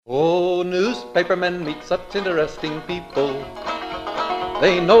Oh, newspapermen meet such interesting people.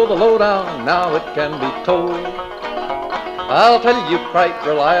 They know the lowdown, now it can be told. I'll tell you quite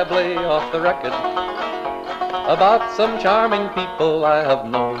reliably off the record about some charming people I have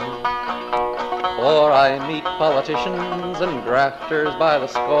known. For I meet politicians and grafters by the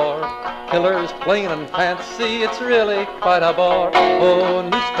score, killers plain and fancy, it's really quite a bore. Oh,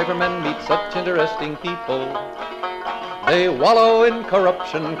 newspapermen meet such interesting people. They wallow in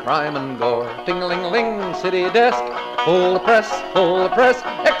corruption, crime and gore. Ting-a-ling-a-ling, city desk, full of press,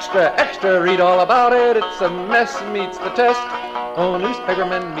 extra, extra, read all about it, it's a mess, meets the test. Oh,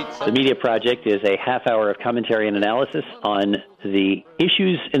 newspapermen meet such... The Media Project is a half hour of commentary and analysis on the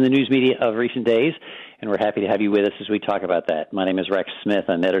issues in the news media of recent days, and we're happy to have you with us as we talk about that. My name is Rex Smith.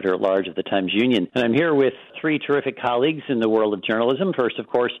 I'm editor-at-large of the Times-Union, and I'm here with three terrific colleagues in the world of journalism. First, of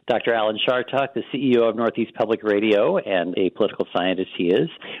course, Dr. Alan Chartock, the CEO of Northeast Public Radio and a political scientist he is.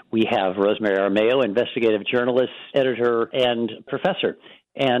 We have Rosemary Armao, investigative journalist, editor, and professor.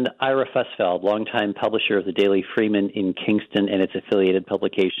 And Ira Fusfeld, longtime publisher of the daily Freeman in Kingston and its affiliated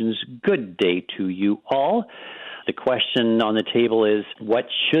publications. Good day to you all. The question on the table is, what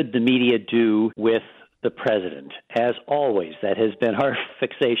should the media do with the president? As always, that has been our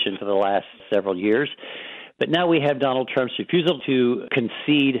fixation for the last several years. But now we have Donald Trump's refusal to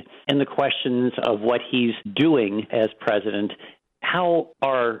concede in the questions of what he's doing as president. How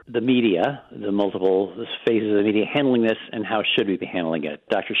are the media, the multiple phases of the media, handling this, and how should we be handling it?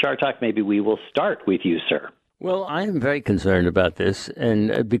 Dr. Chartock, maybe we will start with you, sir. Well, I am very concerned about this,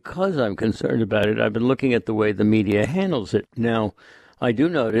 and because I'm concerned about it, I've been looking at the way the media handles it. Now, I do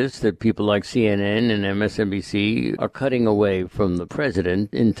notice that people like CNN and MSNBC are cutting away from the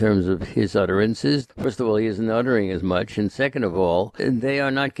president in terms of his utterances. First of all, he isn't uttering as much, and second of all, they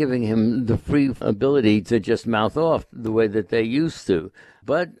are not giving him the free ability to just mouth off the way that they used to.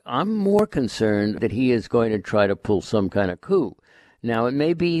 But I'm more concerned that he is going to try to pull some kind of coup. Now, it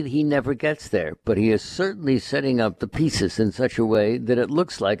may be he never gets there, but he is certainly setting up the pieces in such a way that it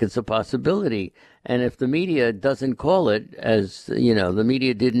looks like it's a possibility. And if the media doesn't call it, as, you know, the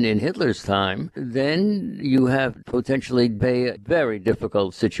media didn't in Hitler's time, then you have potentially a very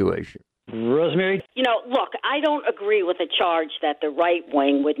difficult situation. Rosemary? You know, look, I don't agree with the charge that the right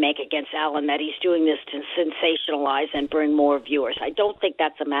wing would make against Alan, that he's doing this to sensationalize and bring more viewers. I don't think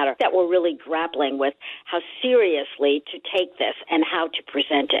that's a matter that we're really grappling with, how seriously to take this and how to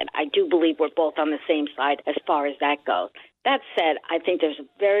present it. I do believe we're both on the same side as far as that goes. That said, I think there's a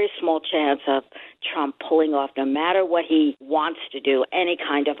very small chance of Trump pulling off, no matter what he wants to do, any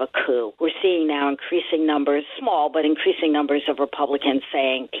kind of a coup. We're seeing now increasing numbers, small, but increasing numbers of Republicans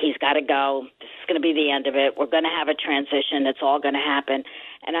saying he's got to go. This is going to be the end of it. We're going to have a transition. It's all going to happen.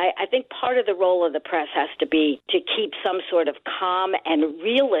 And I think part of the role of the press has to be to keep some sort of calm and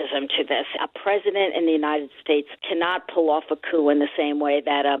realism to this. A president in the United States cannot pull off a coup in the same way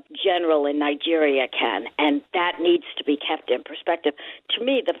that a general in Nigeria can, and that needs to be kept in perspective. To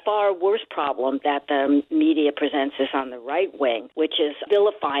me, the far worse problem that the media presents is on the right wing, which is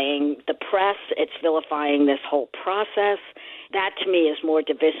vilifying the press. It's vilifying this whole process. That, to me, is more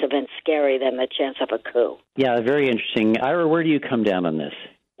divisive and scary than the chance of a coup. Yeah, very interesting. Ira, where do you come down on this?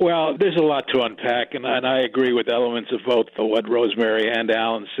 Well, there's a lot to unpack, and I agree with elements of both what Rosemary and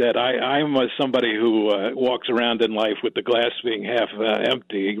Alan said. I'm somebody who walks around in life with the glass being half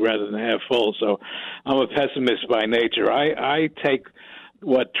empty rather than half full, so I'm a pessimist by nature. I take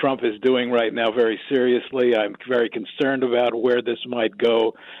what Trump is doing right now very seriously. I'm very concerned about where this might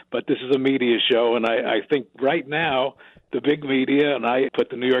go, but this is a media show, and I think right now the big media, and I put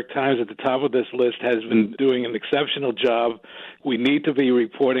the New York Times at the top of this list, has been doing an exceptional job. We need to be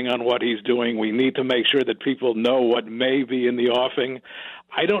reporting on what he's doing. We need to make sure that people know what may be in the offing.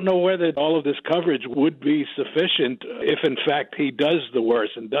 I don't know whether all of this coverage would be sufficient if, in fact, he does the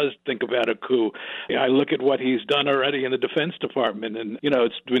worst and does think about a coup. I look at what he's done already in the Defense Department, and, you know,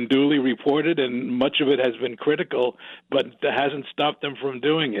 it's been duly reported, and much of it has been critical, but that hasn't stopped them from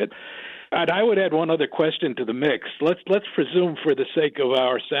doing it. And I would add one other question to the mix. Let's presume, for the sake of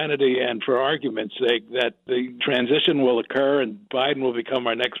our sanity and for argument's sake, that the transition will occur and Biden will become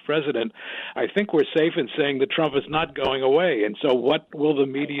our next president. I think we're safe in saying that Trump is not going away. And so what will the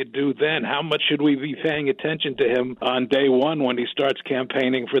media do then? How much should we be paying attention to him on day one when he starts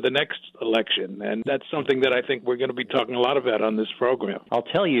campaigning for the next election? And that's something that I think we're going to be talking a lot about on this program. I'll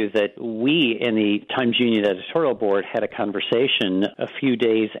tell you that we in the Times-Union editorial board had a conversation a few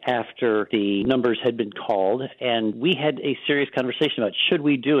days after the numbers had been called, and we had a serious conversation about should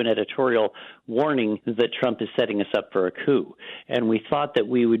we do an editorial warning that Trump is setting us up for a coup. And we thought that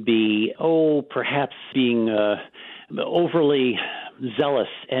we would be, perhaps being overly zealous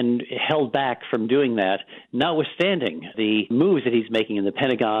and held back from doing that, notwithstanding the moves that he's making in the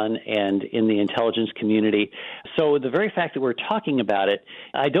Pentagon and in the intelligence community. So the very fact that we're talking about it,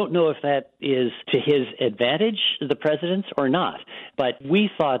 I don't know if that is to his advantage, the president's, or not. But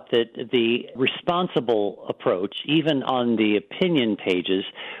we thought that the responsible approach, even on the opinion pages,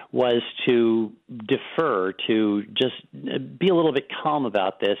 was to defer, to just be a little bit calm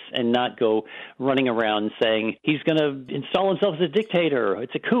about this and not go running around saying he's going to install himself as a dictator,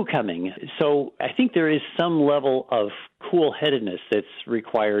 it's a coup coming. So I think there is some level of cool-headedness that's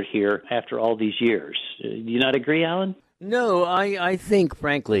required here after all these years. Do you not agree, Alan? No, I think,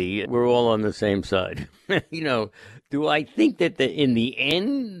 frankly, we're all on the same side. Do I think that in the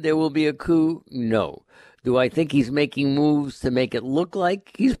end there will be a coup? No. Do I think he's making moves to make it look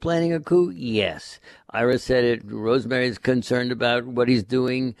like he's planning a coup? Yes. Ira said it. Rosemary is concerned about what he's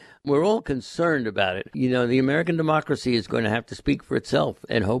doing. We're all concerned about it. The American democracy is going to have to speak for itself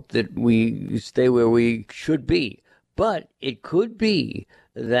and hope that we stay where we should be. But it could be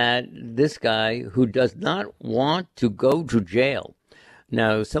that this guy who does not want to go to jail.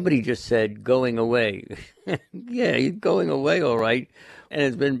 Now, somebody just said going away. Yeah, he's going away, all right. And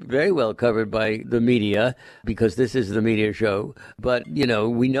it's been very well covered by the media because this is the media show. But,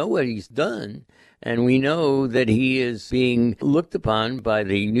 we know what he's done. And we know that he is being looked upon by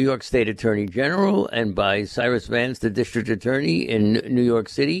the New York State Attorney General and by Cyrus Vance, the district attorney in New York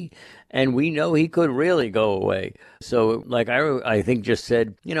City. And we know he could really go away. So like I think just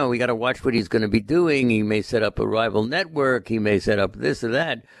said, we got to watch what he's going to be doing. He may set up a rival network. He may set up this or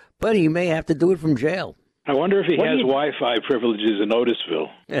that. But he may have to do it from jail. I wonder if he has Wi-Fi privileges in Otisville.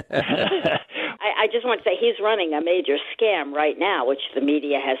 I just want to say he's running a major scam right now, which the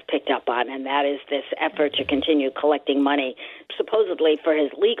media has picked up on, and that is this effort to continue collecting money, supposedly for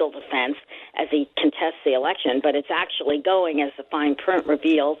his legal defense as he contests the election, but it's actually going, as the fine print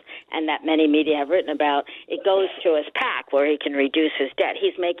reveals, and that many media have written about, it goes to his PAC where he can reduce his debt.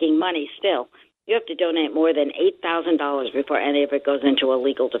 He's making money still. You have to donate more than $8,000 before any of it goes into a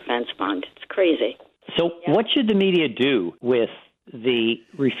legal defense fund. It's crazy. So what should the media do with the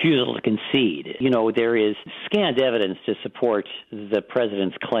refusal to concede? There is scant evidence to support the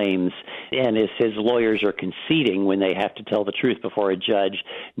president's claims, and as his lawyers are conceding when they have to tell the truth before a judge,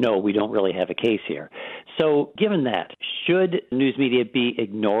 no, we don't really have a case here. So given that, should news media be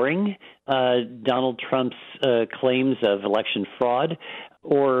ignoring Donald Trump's claims of election fraud,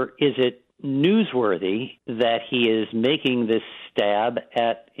 or is it newsworthy that he is making this stab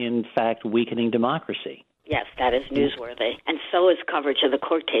at, in fact, weakening democracy? Yes, that is newsworthy. And so is coverage of the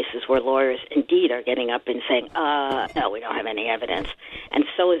court cases where lawyers indeed are getting up and saying, no, we don't have any evidence. And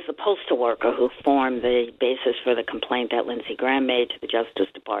so is the postal worker who formed the basis for the complaint that Lindsey Graham made to the Justice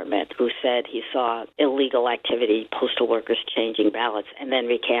Department, who said he saw illegal activity, postal workers changing ballots, and then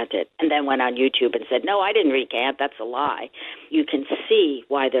recanted, and then went on YouTube and said, no, I didn't recant, that's a lie. You can see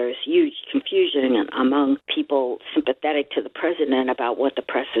why there's huge confusion among people sympathetic to the president about what the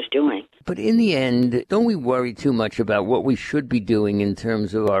press is doing. But in the end, don't we worry too much about what we should be doing in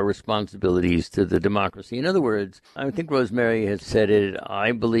terms of our responsibilities to the democracy? In other words, I think Rosemary has said it,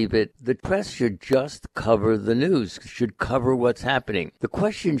 I believe it, the press should just cover the news, should cover what's happening. The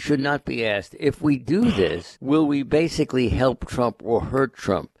question should not be asked, if we do this, will we basically help Trump or hurt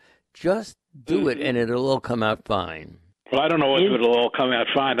Trump? Just do it and it'll all come out fine. Well, I don't know if it'll all come out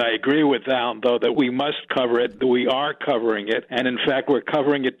fine. I agree with Alan, though, that we must cover it, that we are covering it. And, in fact, we're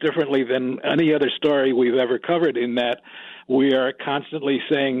covering it differently than any other story we've ever covered, in that we are constantly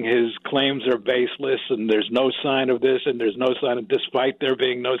saying his claims are baseless and there's no sign of this and there's no sign of, despite there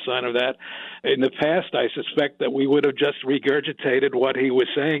being no sign of that. In the past, I suspect that we would have just regurgitated what he was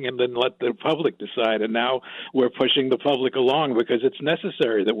saying and then let the public decide. And now we're pushing the public along because it's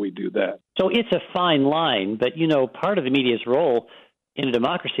necessary that we do that. So it's a fine line, but, part of the media's role in a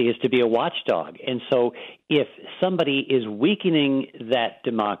democracy is to be a watchdog. And so if somebody is weakening that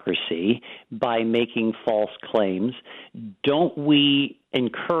democracy by making false claims, don't we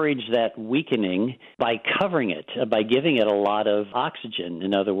encourage that weakening by covering it, by giving it a lot of oxygen,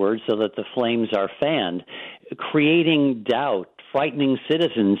 in other words, so that the flames are fanned, creating doubt, frightening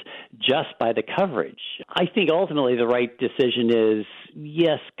citizens just by the coverage? I think ultimately the right decision is,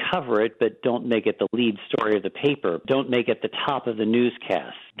 yes, cover it, but don't make it the lead story of the paper. Don't make it the top of the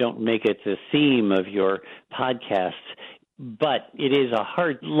newscast. Don't make it the theme of your podcasts. but it is a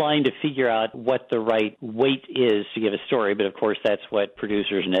hard line to figure out what the right weight is to give a story. But, of course, that's what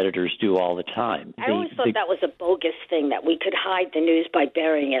producers and editors do all the time. I always thought that was a bogus thing, that we could hide the news by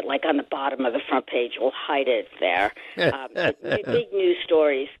burying it, like on the bottom of the front page. We'll hide it there. Big news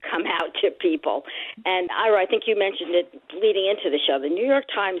stories come out to people. And, Ira, I think you mentioned it leading into the show. The New York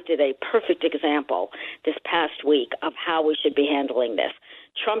Times did a perfect example this past week of how we should be handling this.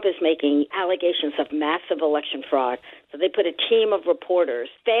 Trump is making allegations of massive election fraud. So they put a team of reporters,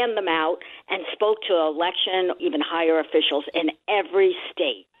 fanned them out, and spoke to election, even higher officials in every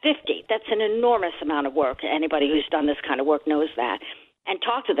state. 50. That's an enormous amount of work. Anybody who's done this kind of work knows that. And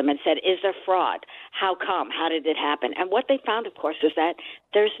talked to them and said, is there fraud? How come? How did it happen? And what they found, of course, is that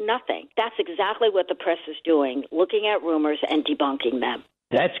there's nothing. That's exactly what the press is doing, looking at rumors and debunking them.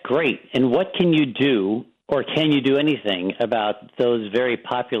 That's great. And what can you do, or can you do anything about those very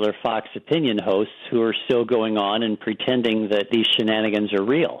popular Fox opinion hosts who are still going on and pretending that these shenanigans are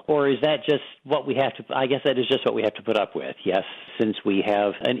real? Or is that just what we have to, I guess that is just what we have to put up with, yes, since we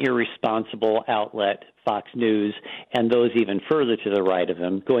have an irresponsible outlet, Fox News, and those even further to the right of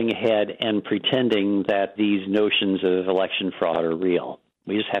them, going ahead and pretending that these notions of election fraud are real.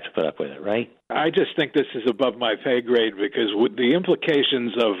 We just have to put up with it, right? I just think this is above my pay grade, because with the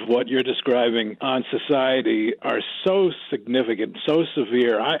implications of what you're describing on society are so significant, so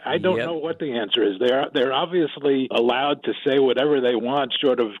severe. I don't know what the answer is. They're obviously allowed to say whatever they want,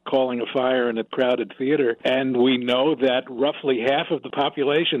 short of calling a fire in a crowded theater. And we know that roughly half of the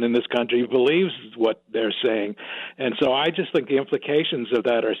population in this country believes what they're saying. And so I just think the implications of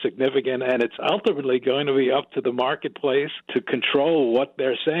that are significant, and it's ultimately going to be up to the marketplace to control what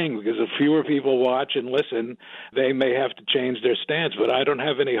they're saying, because if fewer people watch and listen, they may have to change their stance. But I don't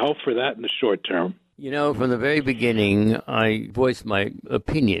have any hope for that in the short term. You know, from the very beginning, I voiced my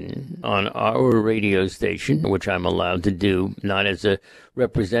opinion on our radio station, which I'm allowed to do, not as a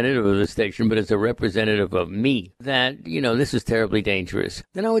representative of the station, but as a representative of me, that, you know, this is terribly dangerous.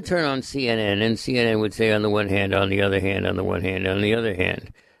 Then I would turn on CNN, and CNN would say on the one hand, on the other hand, on the one hand, on the other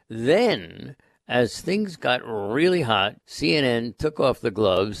hand. Then, as things got really hot, CNN took off the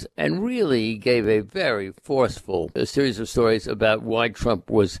gloves and really gave a very forceful series of stories about why Trump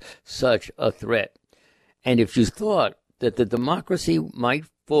was such a threat. And if you thought that the democracy might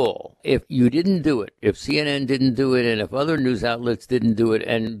fall if you didn't do it, if CNN didn't do it, and if other news outlets didn't do it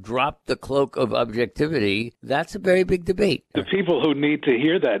and dropped the cloak of objectivity, that's a very big debate. The people who need to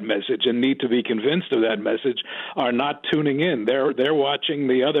hear that message and need to be convinced of that message are not tuning in. They're watching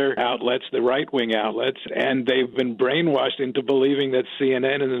the other outlets, the right-wing outlets, and they've been brainwashed into believing that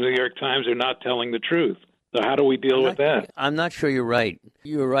CNN and the New York Times are not telling the truth. So how do we deal with that? I'm not sure you're right.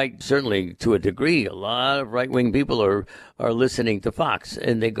 You're right, certainly, to a degree. A lot of right-wing people are listening to Fox,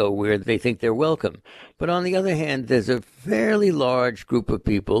 and they go where they think they're welcome. But on the other hand, there's a fairly large group of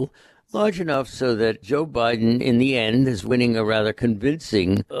people, large enough so that Joe Biden, in the end, is winning a rather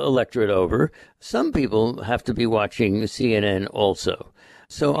convincing electorate over. Some people have to be watching CNN also.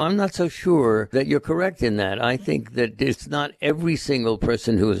 So I'm not so sure that you're correct in that. I think that it's not every single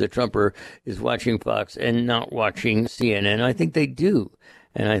person who is a Trumper is watching Fox and not watching CNN. I think they do.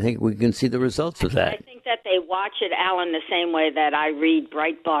 And I think we can see the results of that. I think that they watch it, Alan, the same way that I read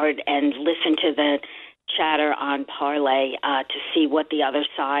Breitbart and listen to the chatter on Parlay to see what the other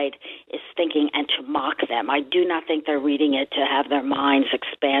side is thinking and to mock them. I do not think they're reading it to have their minds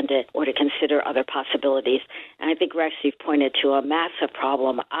expanded or to consider other possibilities. And I think, Rex, you've pointed to a massive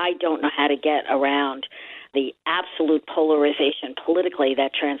problem. I don't know how to get around the absolute polarization politically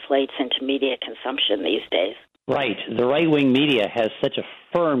that translates into media consumption these days. Right. The right-wing media has such a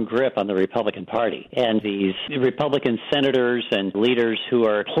firm grip on the Republican Party. And these Republican senators and leaders who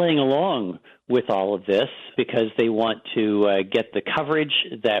are playing along with all of this because they want to get the coverage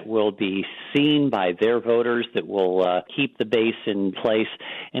that will be seen by their voters, that will keep the base in place.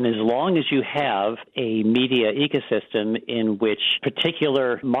 And as long as you have a media ecosystem in which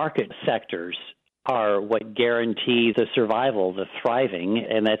particular market sectors are what guarantee the survival, the thriving,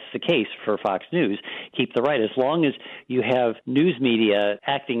 and that's the case for Fox News, keep the right. As long as you have news media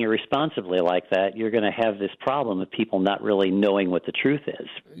acting irresponsibly like that, you're going to have this problem of people not really knowing what the truth is.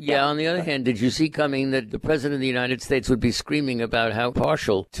 Yeah, on the other hand, did you see coming that the President of the United States would be screaming about how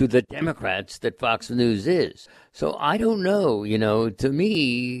partial to the Democrats that Fox News is? So I don't know, to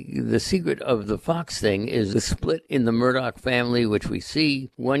me, the secret of the Fox thing is the split in the Murdoch family, which we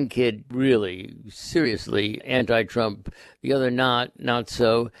see one kid really seriously anti-Trump, the other not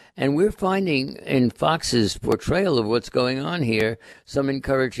so. And we're finding in Fox's portrayal of what's going on here some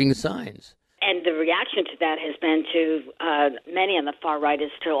encouraging signs. And the reaction to that has been to many on the far right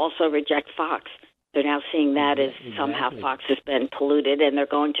is to also reject Fox. They're now seeing that as somehow Fox has been polluted, and they're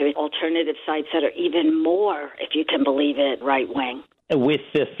going to alternative sites that are even more, if you can believe it, right-wing. With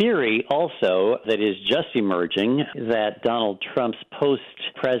the theory also that is just emerging that Donald Trump's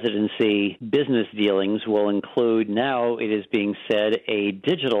post-presidency business dealings will include, now it is being said, a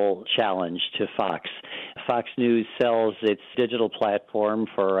digital challenge to Fox. Fox News sells its digital platform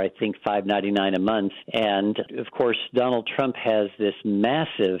for, I think, $5.99 a month. And, of course, Donald Trump has this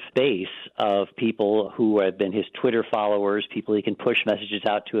massive base of people who have been his Twitter followers, people he can push messages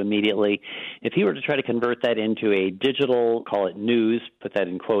out to immediately. If he were to try to convert that into a digital, call it news, put that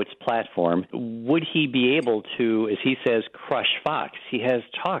in quotes, platform, would he be able to, as he says, crush Fox? He has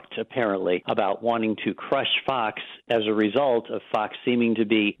talked, apparently, about wanting to crush Fox as a result of Fox seeming to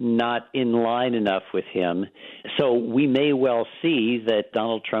be not in line enough with him. So we may well see that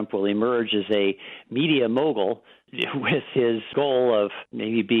Donald Trump will emerge as a media mogul with his goal of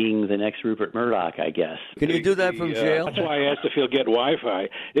maybe being the next Rupert Murdoch, I guess. Can you do that from jail? That's why I asked if he'll get Wi-Fi.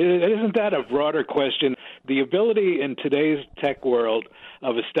 Isn't that a broader question? The ability in today's tech world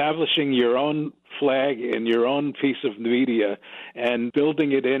of establishing your own flag in your own piece of media and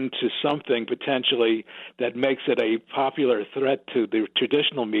building it into something potentially that makes it a popular threat to the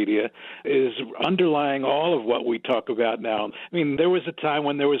traditional media is underlying all of what we talk about now. I mean, there was a time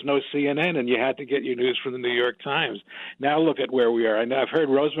when there was no CNN and you had to get your news from the New York Times. Now look at where we are. And I've heard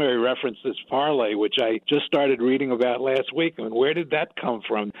Rosemary reference this parlay, which I just started reading about last week. I mean, where did that come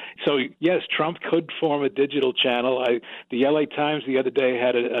from? So, yes, Trump could form a digital channel. The LA Times the other day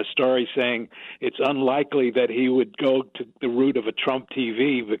had a story saying it's unlikely that he would go to the route of a Trump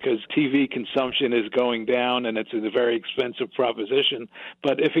TV because TV consumption is going down and it's a very expensive proposition.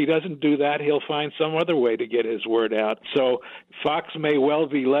 But if he doesn't do that, he'll find some other way to get his word out. So Fox may well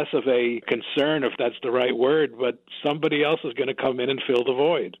be less of a concern, if that's the right word, but somebody else is going to come in and fill the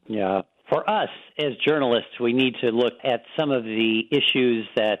void. Yeah. For us, as journalists, we need to look at some of the issues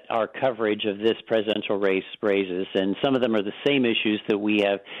that our coverage of this presidential race raises, and some of them are the same issues that we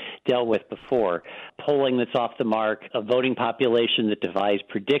have dealt with before. Polling that's off the mark, a voting population that defies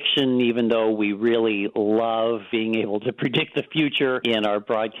prediction, even though we really love being able to predict the future in our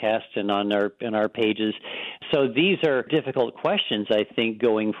broadcast and on our pages. So these are difficult questions, I think,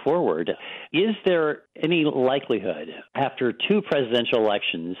 going forward. Is there any likelihood, after two presidential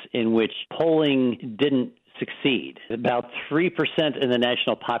elections in which polling didn't succeed, about 3% in the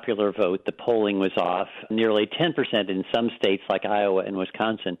national popular vote, the polling was off, nearly 10% in some states like Iowa and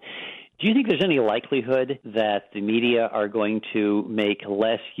Wisconsin, do you think there's any likelihood that the media are going to make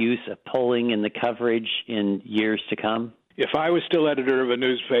less use of polling in the coverage in years to come? If I was still editor of a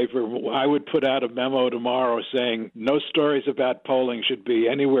newspaper, I would put out a memo tomorrow saying no stories about polling should be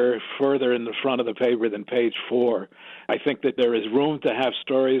anywhere further in the front of the paper than page 4. I think that there is room to have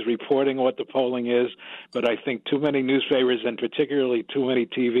stories reporting what the polling is, but I think too many newspapers and particularly too many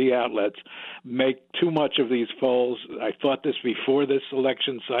TV outlets make too much of these polls. I thought this before this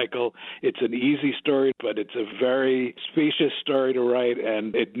election cycle. It's an easy story, but it's a very specious story to write,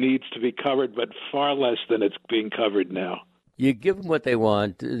 and it needs to be covered, but far less than it's being covered now. You give them what they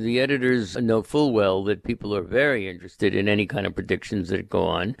want. The editors know full well that people are very interested in any kind of predictions that go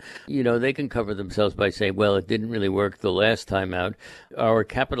on. You know, they can cover themselves by saying, well, it didn't really work the last time out. Our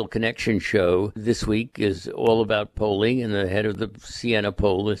Capital Connection show this week is all about polling and the head of the Siena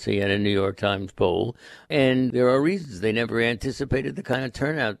poll, the Siena New York Times poll. And there are reasons they never anticipated the kind of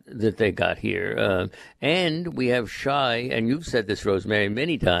turnout that they got here. And we have shy, and you've said this, Rosemary,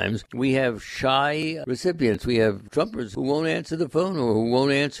 many times, we have shy recipients. We have Trumpers who won't answer the phone or who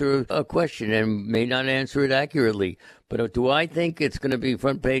won't answer a question and may not answer it accurately. But do I think it's going to be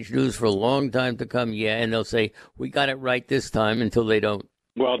front page news for a long time to come? Yeah, and they'll say, we got it right this time, until they don't.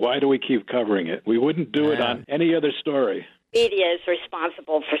 Well, why do we keep covering it? We wouldn't do it on any other story. Media is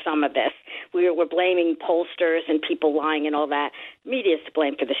responsible for some of this. We're blaming pollsters and people lying and all that. Media is to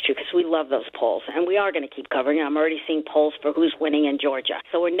blame for this, too, because we love those polls, and we are going to keep covering it. I'm already seeing polls for who's winning in Georgia.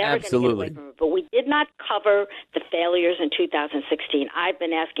 So we're never going to get away from it. But we did not cover the failures in 2016. I've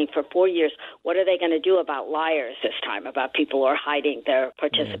been asking for 4 years, what are they going to do about liars this time, about people who are hiding their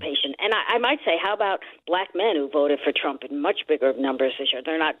participation? And I might say, how about black men who voted for Trump in much bigger numbers this year?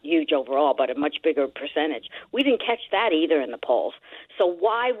 They're not huge overall, but a much bigger percentage. We didn't catch that either in the polls. So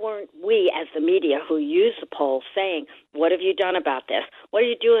why weren't we, as the media who use the polls, saying, what have you done about this? What are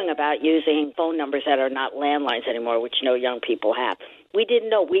you doing about using phone numbers that are not landlines anymore, which no young people have? We didn't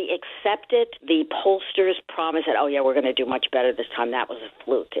know. We accepted the pollsters' promise that, we're going to do much better this time. That was a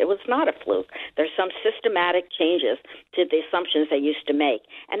fluke. It was not a fluke. There's some systematic changes to the assumptions they used to make.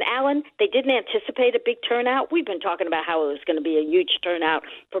 And, Alan, they didn't anticipate a big turnout. We've been talking about how it was going to be a huge turnout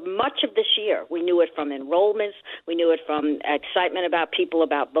for much of this year. We knew it from enrollments. We knew it from excitement about people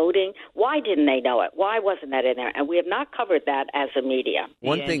about voting. Why didn't they know it? Why wasn't that in there? And we have not covered that as a media. The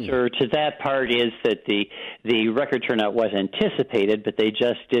answer to that part is that the record turnout was anticipated, but they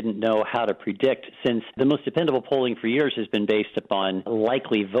just didn't know how to predict, since the most dependable polling for years has been based upon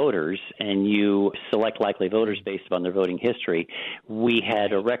likely voters, and you select likely voters based upon their voting history. We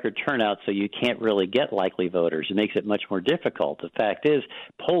had a record turnout, so you can't really get likely voters. It makes it much more difficult. The fact is,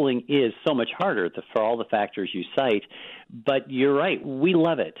 polling is so much harder for all the factors you cite. But you're right. We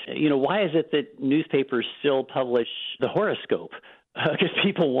love it. Why is it that newspapers still publish the horoscope? Because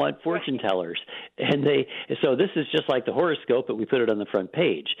people want fortune tellers, so this is just like the horoscope, but we put it on the front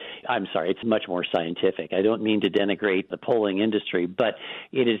page. I'm sorry, it's much more scientific. I don't mean to denigrate the polling industry, but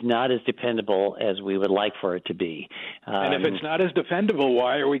it is not as dependable as we would like for it to be. And if it's not as dependable,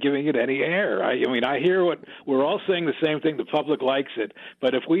 why are we giving it any air? I hear what we're all saying the same thing. The public likes it,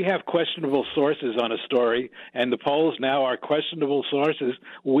 but if we have questionable sources on a story, and the polls now are questionable sources,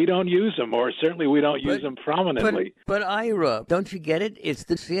 we don't use them, or certainly we don't use them prominently. But Ira, don't you get it? It's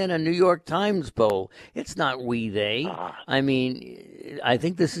the CNN New York Times poll. It's not we, they. I mean, I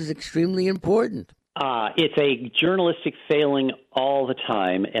think this is extremely important. It's a journalistic failing all the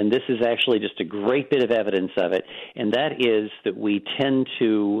time, and this is actually just a great bit of evidence of it, and that is that we tend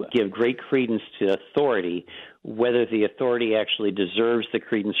to give great credence to authority, whether the authority actually deserves the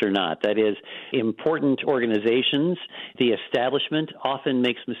credence or not. That is, important organizations, the establishment often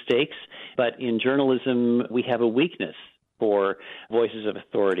makes mistakes, but in journalism we have a weakness for voices of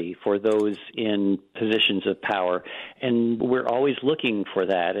authority, for those in positions of power. And we're always looking for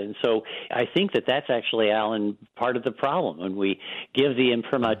that. And so I think that that's actually, Alan, part of the problem. When we give the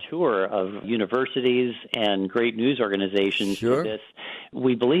imprimatur of universities and great news organizations to this,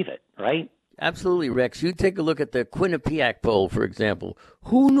 we believe it, right? Absolutely, Rex. You take a look at the Quinnipiac poll, for example.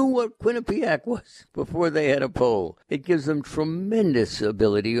 Who knew what Quinnipiac was before they had a poll? It gives them tremendous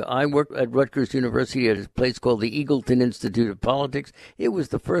ability. I worked at Rutgers University at a place called the Eagleton Institute of Politics. It was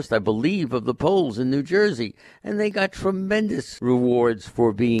the first, I believe, of the polls in New Jersey, and they got tremendous rewards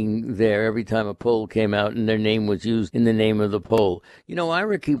for being there every time a poll came out and their name was used in the name of the poll.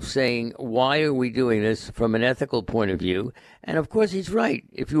 Ira keeps saying, why are we doing this from an ethical point of view? And of course he's right,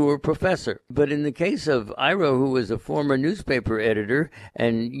 if you were a professor. But in the case of Ira, who was a former newspaper editor,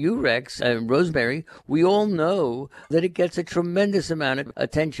 and you, Rex, and Rosemary, we all know that it gets a tremendous amount of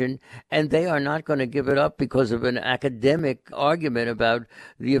attention, and they are not going to give it up because of an academic argument about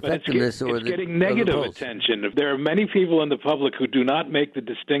the effectiveness it's getting negative attention. There are many people in the public who do not make the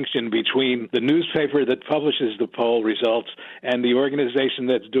distinction between the newspaper that publishes the poll results and the organization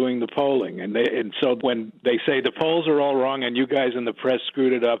that's doing the polling. And so when they say the polls are all wrong and you guys in the press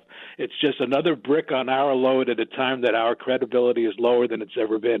screwed it up, it's just another brick on our load at a time that our credibility is lower than it's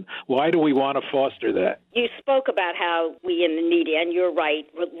ever been. Why do we want to foster that? You spoke about how we in the media, and you're right,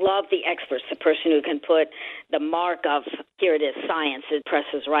 love the experts, the person who can put the mark of, here it is, science, the press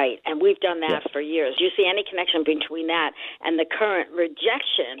is right. And we've done that for years. Do you see any connection between that and the current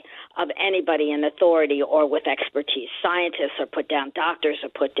rejection of anybody in authority or with expertise? Scientists are put down, doctors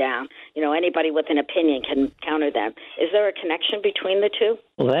are put down. Anybody with an opinion can counter them. Is there a connection between the two?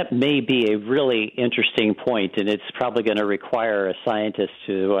 Well, that may be a really interesting point, and it's probably going to require a scientist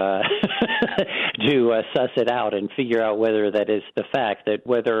to suss it out and figure out whether that is the fact, that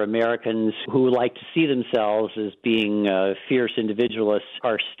whether Americans who like to see themselves as being fierce individualists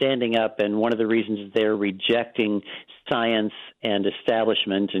are standing up, and one of the reasons they're rejecting science and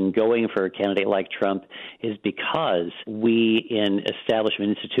establishment and going for a candidate like Trump is because we in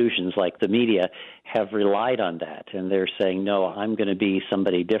establishment institutions like the media have relied on that, and they're saying, no, I'm going to be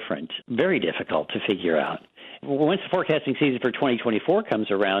somebody different. Very difficult to figure out. Once the forecasting season for 2024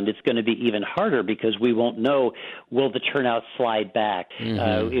 comes around, it's going to be even harder because we won't know, will the turnout slide back?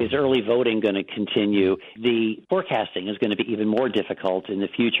 Is early voting going to continue? The forecasting is going to be even more difficult in the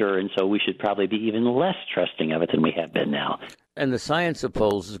future, and so we should probably be even less trusting of it than we have been now. And the science of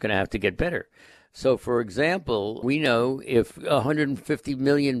polls is going to have to get better. So, for example, we know if 150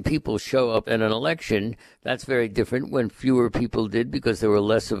 million people show up in an election, that's very different when fewer people did because there were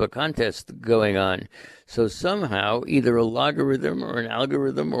less of a contest going on. So somehow either a logarithm or an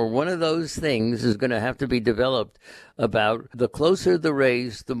algorithm or one of those things is going to have to be developed about the closer the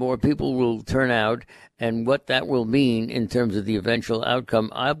race, the more people will turn out, and what that will mean in terms of the eventual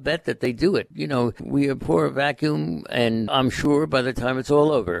outcome. I'll bet that they do it. You know, we pour a vacuum, and I'm sure by the time it's all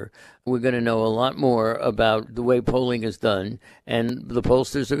over, we're going to know a lot more about the way polling is done, and the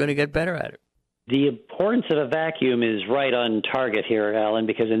pollsters are going to get better at it. The importance of a vacuum is right on target here, Alan,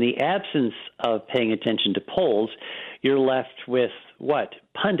 because in the absence of paying attention to polls, you're left with what?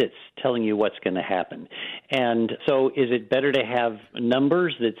 Pundits telling you what's going to happen. And so is it better to have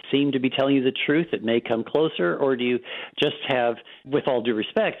numbers that seem to be telling you the truth that may come closer, or do you just have, with all due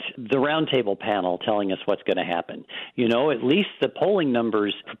respect, the roundtable panel telling us what's going to happen? You know, at least the polling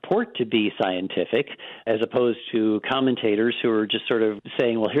numbers purport to be scientific, as opposed to commentators who are just sort of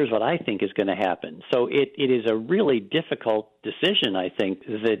saying, well, here's what I think is going to happen. So it is a really difficult decision, I think,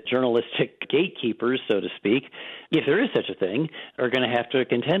 that journalistic gatekeepers, so to speak, if there is such a thing, are going to have to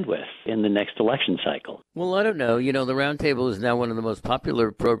contend with in the next election cycle. Well, I don't know. You know, the Roundtable is now one of the most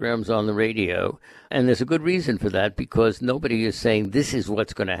popular programs on the radio, and there's a good reason for that, because nobody is saying this is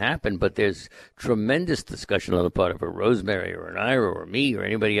what's going to happen, but there's tremendous discussion on the part of a Rosemary or an Ira or me or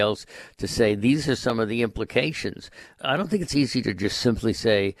anybody else to say these are some of the implications. I don't think it's easy to just simply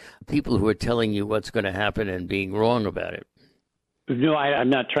say people who are telling you what's going to happen and being wrong about it. No, I'm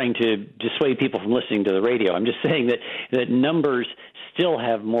not trying to dissuade people from listening to the radio. I'm just saying that numbers still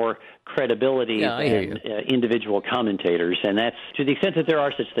have more credibility than individual commentators, and that's to the extent that there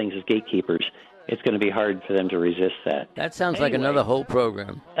are such things as gatekeepers. It's going to be hard for them to resist that. That sounds like another whole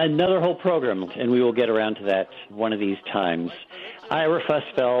program. Another whole program, and we will get around to that one of these times. Ira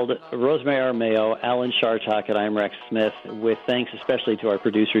Fusfeld, Rosemary Armao, Alan Chartock, and I'm Rex Smith, with thanks especially to our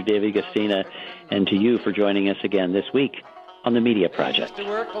producer, David Gastina, and to you for joining us again this week on the Media Project. To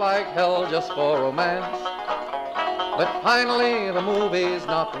work like hell just for romance, but finally the movies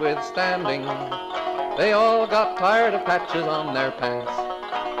notwithstanding, they all got tired of patches on their pants.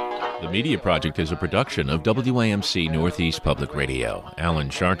 The Media Project is a production of WAMC Northeast Public Radio. Alan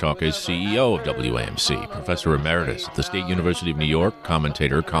Chartock is CEO of WAMC, Professor Emeritus at the State University of New York,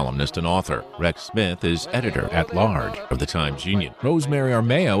 commentator, columnist, and author. Rex Smith is editor-at-large of the Times-Union. Rosemary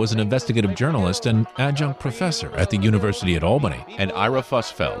Armao is an investigative journalist and adjunct professor at the University at Albany. And Ira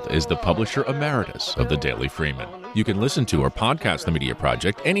Fusfeld is the publisher emeritus of the Daily Freeman. You can listen to or podcast the Media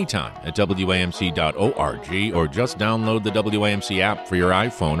Project anytime at WAMC.org, or just download the WAMC app for your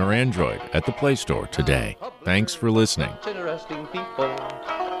iPhone or Android at the Play Store today. Thanks for listening. Interesting people.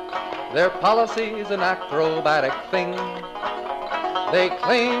 Their policy's an acrobatic thing. They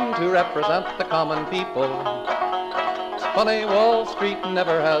claim to represent the common people. It's funny, Wall Street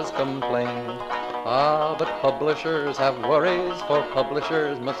never has complained. Ah, but publishers have worries, for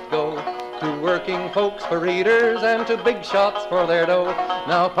publishers must go to working folks for readers and to big shots for their dough.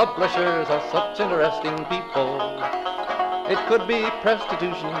 Now publishers are such interesting people. It could be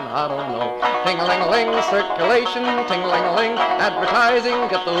prostitution, I don't know. Ting-a-ling-a-ling, circulation, ting-a-ling-a-ling, advertising,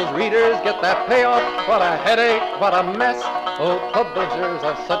 get those readers, get that payoff. What a headache, what a mess. Oh, publishers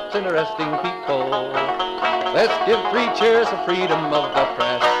are such interesting people. Let's give 3 cheers for freedom of the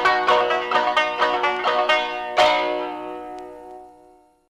press.